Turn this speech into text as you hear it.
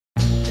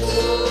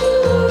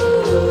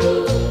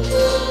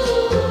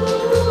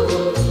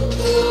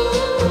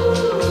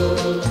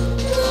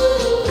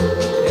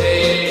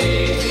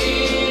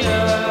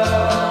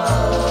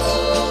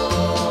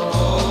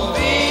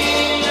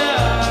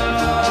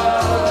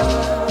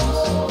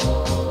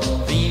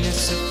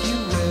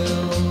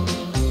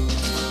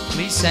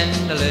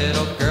send a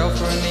little girl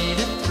for me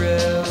to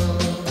thrill.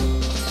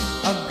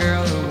 A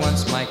girl who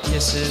wants my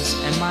kisses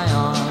and my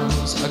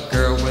arms, a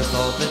girl with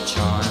all the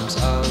charms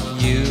of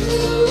you.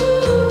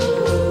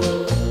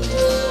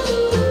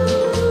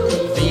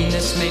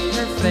 Venus, make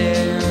her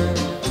fair,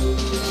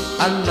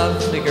 a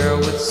lovely girl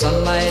with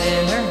sunlight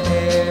in her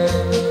hair.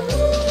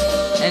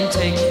 And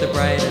take the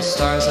brightest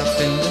stars up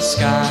in the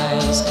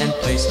skies and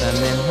place them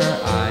in her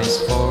eyes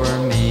for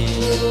me.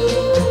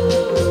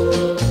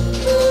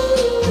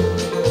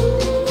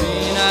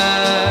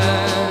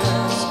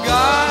 Venus,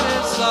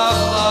 goddess of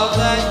love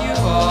that you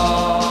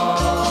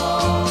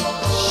are,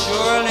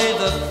 surely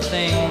the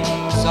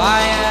things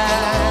I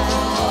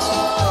ask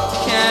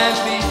can't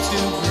be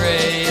too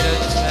great a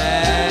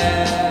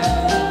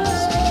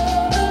task.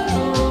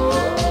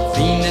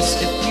 Venus,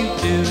 if you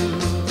do,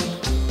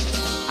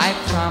 I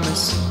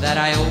promise that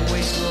I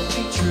always will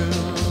be true.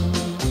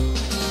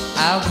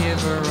 I'll give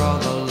her all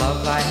the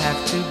love I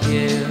have to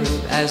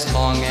give, as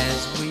long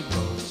as we